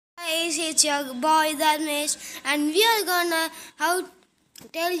guys, it's your boy Dharmesh, and we are gonna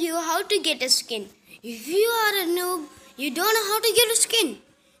tell you how to get a skin. If you are a noob, you don't know how to get a skin.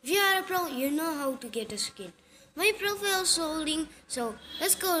 If you are a pro, you know how to get a skin. My profile is loading, so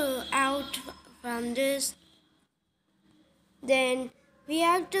let's go out from this. Then we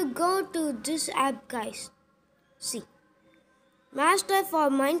have to go to this app, guys. See, Master for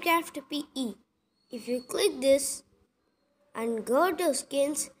Minecraft PE. If you click this and go to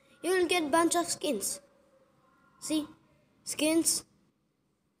skins, you will get bunch of skins. See, skins.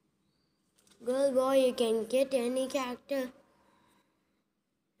 Girl, boy, you can get any character.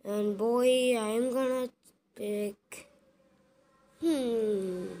 And boy, I am gonna pick.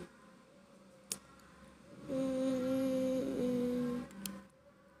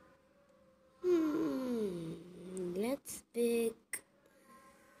 Let's pick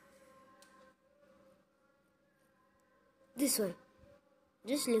this one.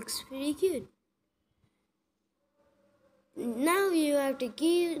 This looks pretty cute. Now you have to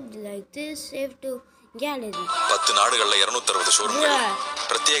give like this, save to gallery. 10 நாடுகள்ல 260 ஷோரூம்கள்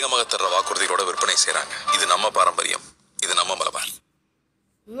பிரத்யேகமாக தர வாக்குறுதிகளோட விற்பனை செய்றாங்க. இது நம்ம பாரம்பரியம். இது நம்ம Malabar.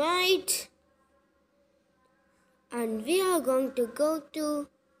 Right. And we are going to go to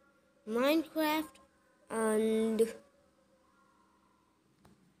Minecraft and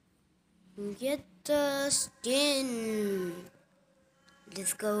get the skin.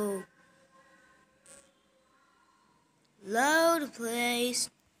 Let's go. Load place.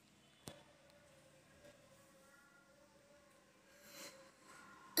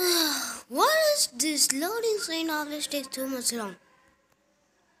 What is this loading screen always takes too much long?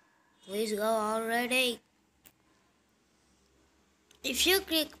 Please go already. If you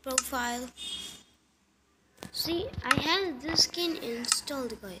click profile, see, I have this skin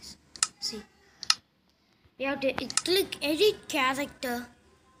installed, guys. See, you have to click edit character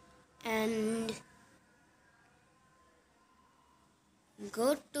and go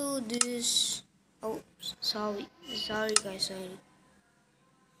to this. Oh, sorry guys, sorry.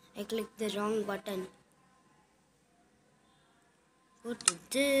 I clicked the wrong button. Go to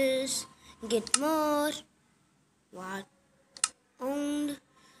this, get more. What? Owned.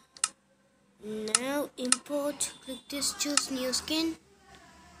 Now import. Click this, choose new skin.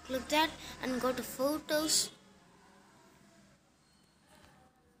 Click that and go to photos.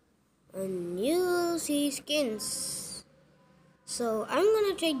 And you'll see skins. So I'm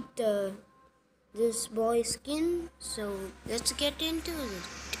gonna take this boy skin. So let's get into it.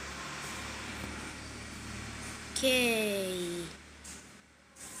 Okay.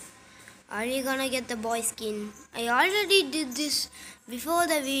 Are you gonna get the boy skin? I already did this before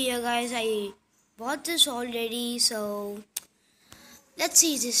the video, guys. I bought this already, so let's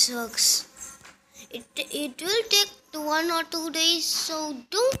see if this works. It will take 1 or 2 days, so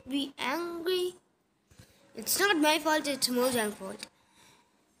don't be angry. It's not my fault, it's Mojang's fault.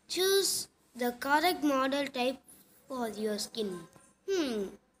 Choose the correct model type for your skin.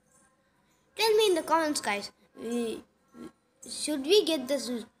 Tell me in the comments, guys. Should we get the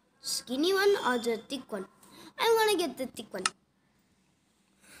skinny one or the thick one? I'm gonna get the thick one.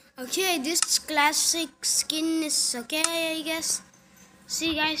 Okay, this classic skin is okay, I guess.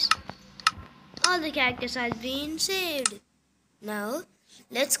 See, guys, all the characters have been saved. Now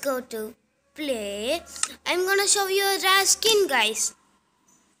let's go to play. I'm gonna show you a rare skin, guys.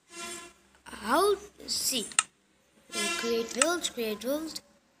 How? See, create world.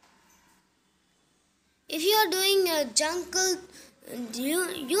 If you are doing a jungle,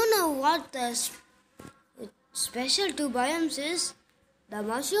 you know what the special two biomes is? The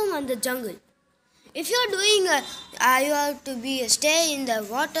mushroom and the jungle. If you are doing you have to stay in the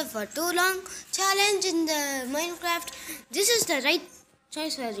water for too long challenge in the Minecraft, this is the right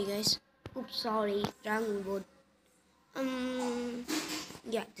choice for you guys. Oops, sorry, wrong board.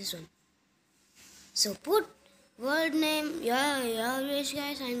 Yeah, this one. So put world name. Yeah, wish,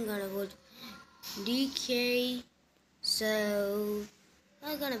 guys. I'm gonna put DK. So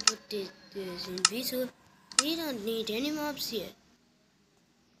I'm gonna put this in visual. We don't need any mobs here.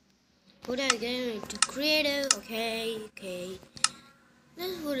 Put it again to creative. Okay.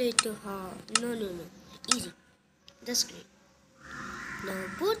 Let's put it to hard. No. Easy. That's great. Now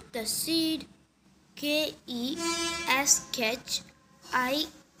put the seed KESKIKA.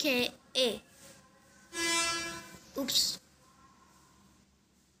 Oops.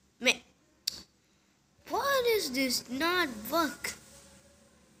 Why does this not work?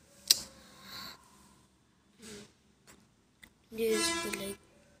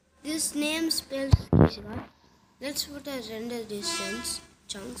 This name spells Kishka. Let's put a render distance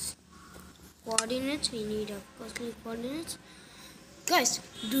chunks. Coordinates, we need of course coordinates. Guys,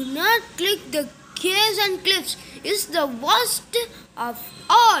 do not click the caves and cliffs. It's the worst of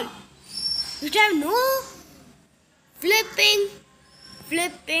all. It have no flipping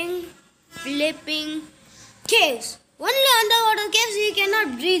caves. Only underwater caves, you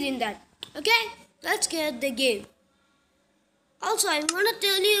cannot breathe in that. Okay, let's get the game. Also, I'm gonna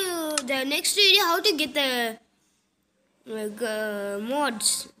tell you the next video how to get the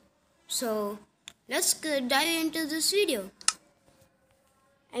mods. So let's dive into this video.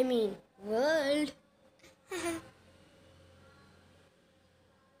 I mean, world.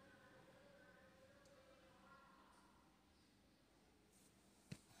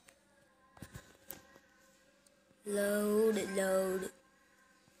 Load.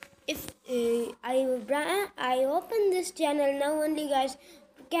 If I open this channel now only, guys,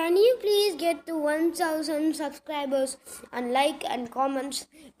 can you please get to 1000 subscribers and like and comments?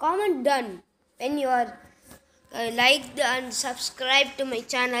 Comment done when you are liked and subscribe to my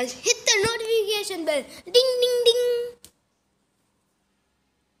channel. Hit the notification bell. Ding ding ding.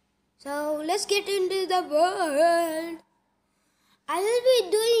 So let's get into the world. I will be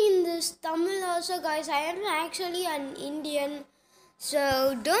doing this Tamil also, guys. I am actually an Indian,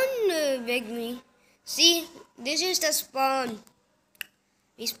 so don't beg me. See, this is the spawn.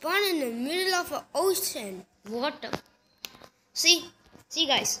 We spawn in the middle of an ocean, water. See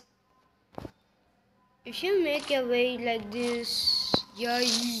guys. If you make your way like this, you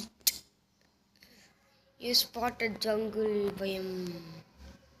spot a jungle biome.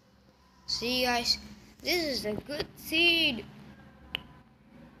 See guys, this is a good seed.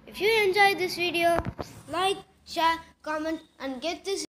 If you enjoyed this video, like, share, comment and get this